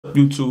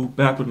YouTube,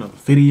 back with another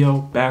video,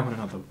 back with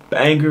another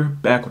banger,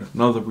 back with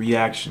another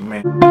reaction,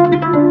 man.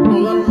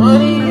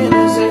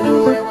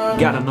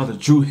 Got another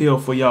Drew Hill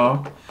for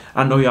y'all.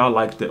 I know y'all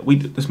like that.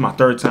 This is my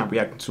third time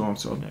reacting to him,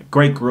 so man,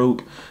 great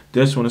group.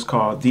 This one is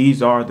called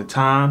These Are the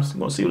Times. I'm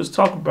gonna see what it's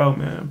talking about,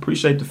 man.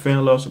 Appreciate the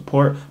fan love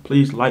support.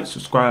 Please like,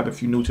 subscribe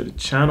if you're new to the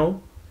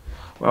channel.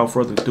 Without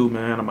further ado,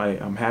 man,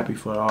 I'm happy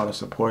for all the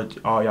support,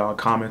 all y'all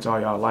comments,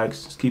 all y'all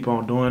likes. Just keep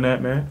on doing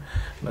that, man.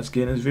 Let's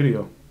get in this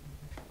video.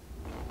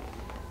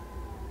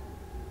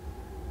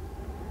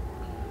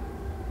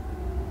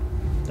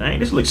 Dang,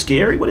 this looks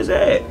scary. What is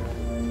that?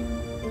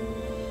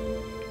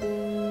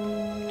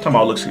 Talking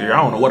about looks scary.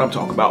 I don't know what I'm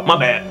talking about. My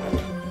bad.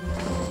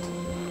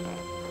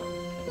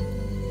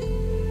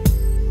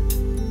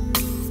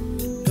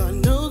 God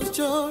knows that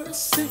you're a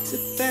sexy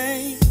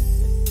thing.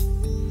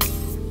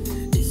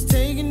 He's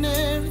taking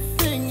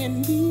everything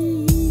in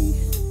me.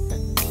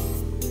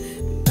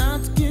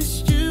 Not to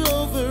kiss you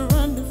over,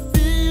 under,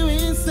 feel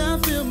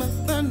inside, feel my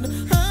thunder.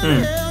 How the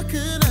hell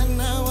could I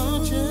not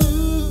want you?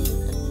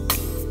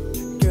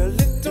 Girl,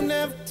 it don't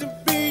have to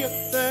be a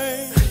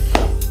thing.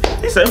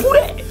 He said, who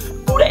that?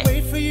 Who that?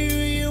 Wait for you,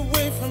 you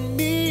wait for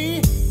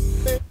me.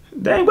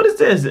 Dang, what is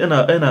this? In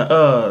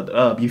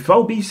a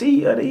before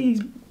BC, are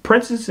these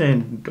princes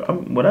and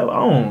whatever? I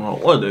don't know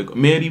what the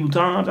medieval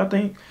times, I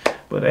think.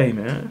 But hey,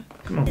 man,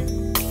 come on.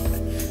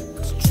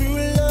 True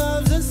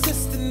love's a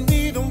system,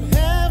 we don't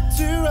have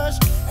to rush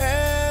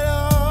at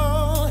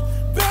all,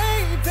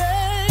 baby.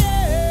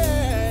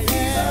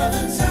 These are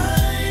the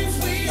times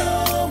we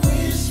all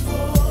wish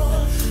for,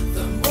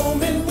 the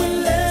moment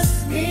when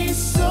less means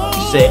so.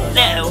 She said,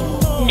 no.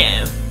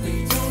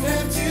 We don't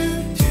have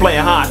to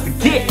Playing hard to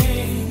get.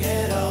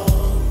 at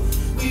all.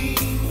 We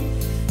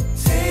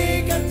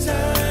take our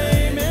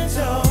time and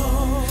talk.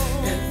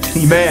 And this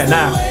He mad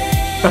now. is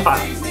the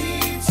way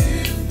things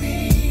need to be.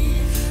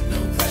 No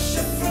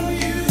pressure from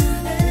you,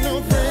 no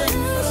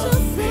pressure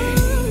from me.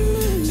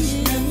 Just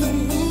let the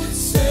mood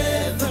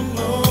set the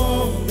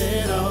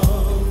moment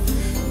on.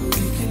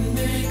 We can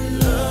make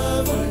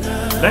love or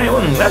not.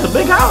 Dang, that's a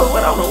big house.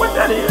 I don't know what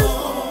that is.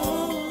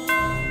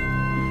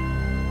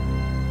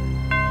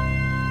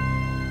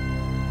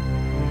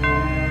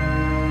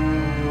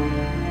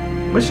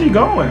 Where's she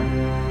going?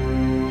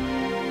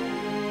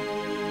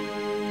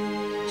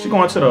 She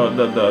going to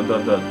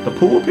the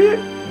pool pit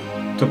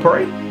to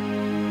pray?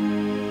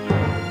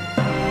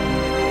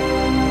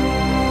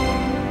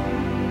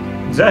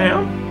 Is that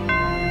him?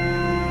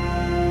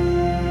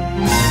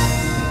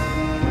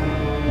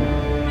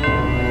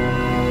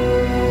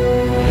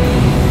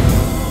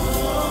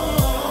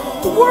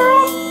 The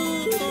world?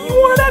 You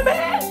want that bad?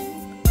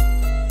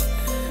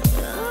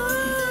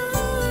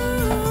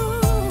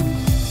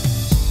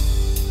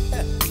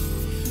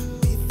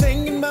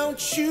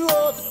 You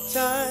all the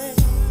time,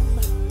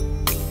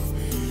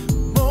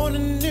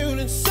 morning, noon,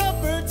 and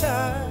supper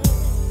time,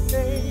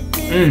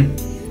 baby.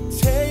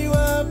 Tear you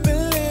up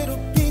in little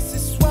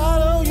pieces,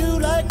 swallow you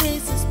like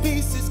Reese's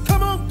Pieces.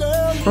 Come on,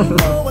 girl, you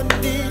know I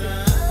need it.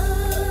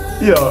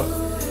 Yeah.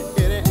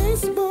 It ain't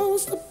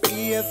supposed to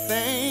be a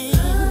thing.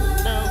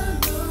 No.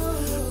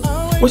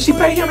 What she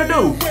pay him to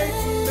do?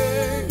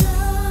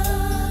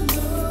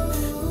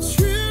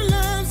 True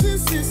love's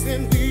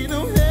insistent, we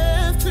don't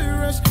have to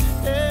rush.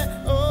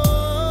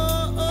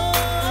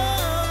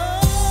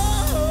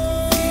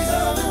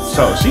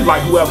 So she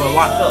like whoever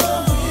locked up.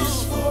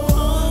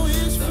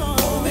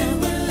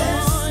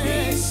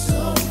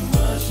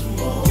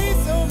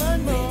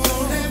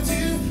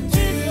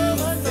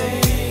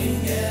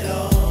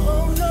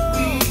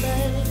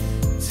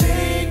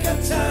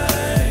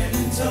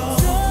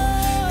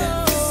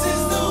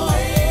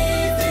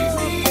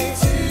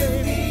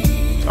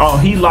 Oh,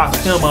 he locked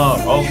him up.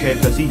 Okay,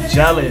 because he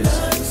jealous.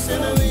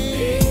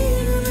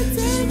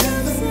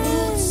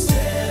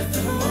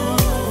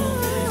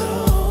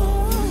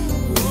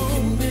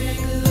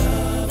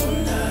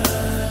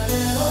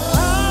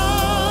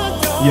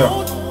 Yeah.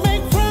 Don't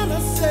make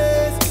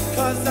promises,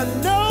 'cause I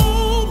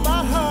know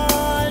my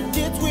heart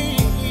gets weak.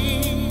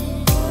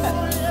 When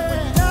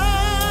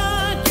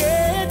I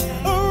get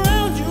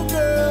around you,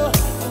 girl,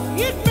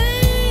 it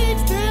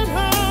makes them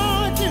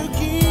hard to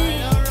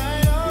keep.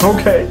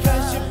 Okay.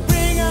 'Cause you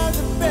bring out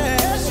the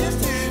best,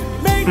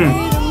 make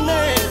me the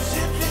best.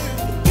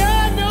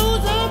 God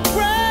knows I'm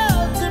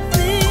proud to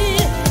be,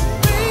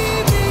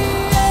 baby.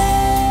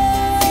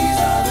 These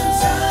are the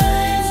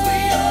times we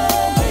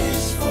all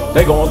wish for.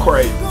 They going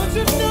crazy.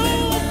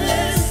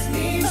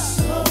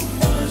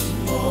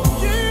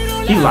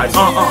 He like, see.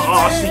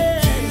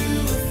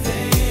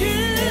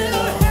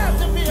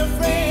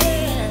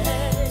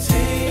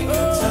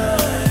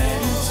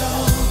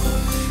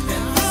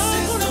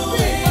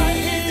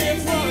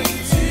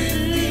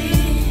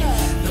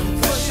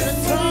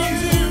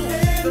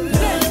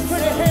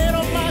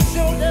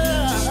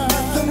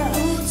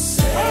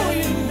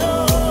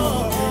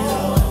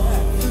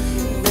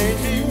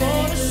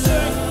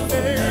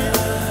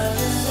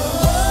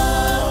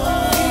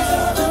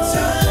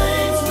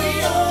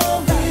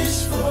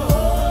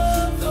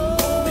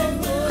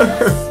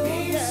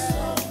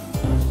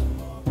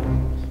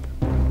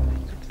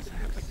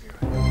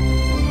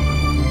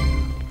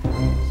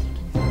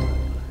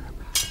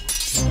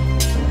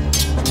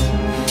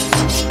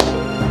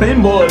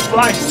 Them boys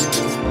fly.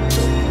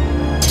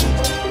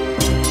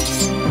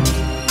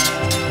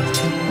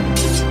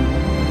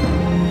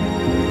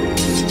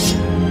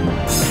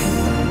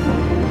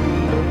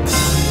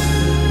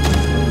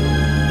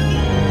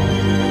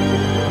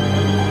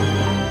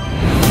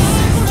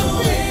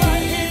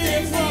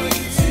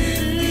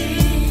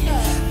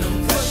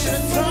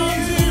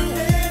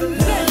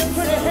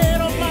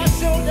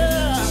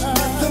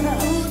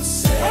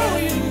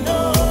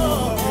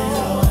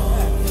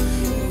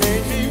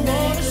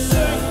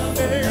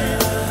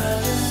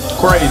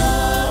 Crazy.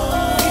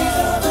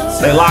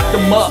 They locked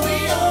him up.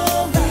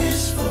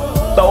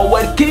 Throw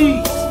away the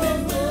keys.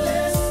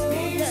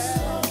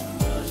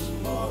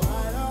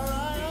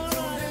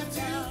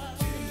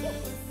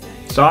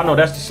 So I know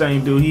that's the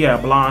same dude. He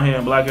had blonde hair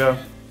and black hair.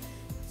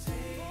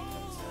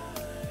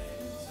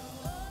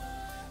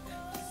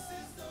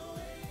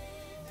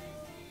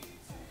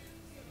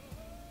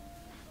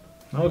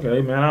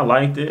 Okay, man, I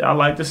liked it. I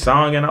liked the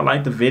song and I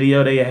liked the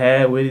video they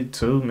had with it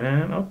too,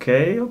 man.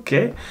 Okay,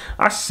 okay.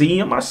 I see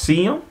him. I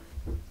see him.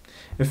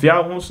 If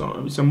y'all want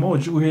some more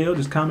Drew Hill,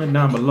 just comment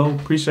down below.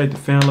 Appreciate the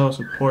fan love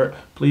support.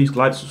 Please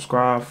like,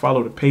 subscribe,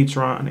 follow the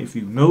Patreon if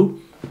you new.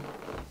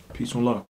 Peace and love.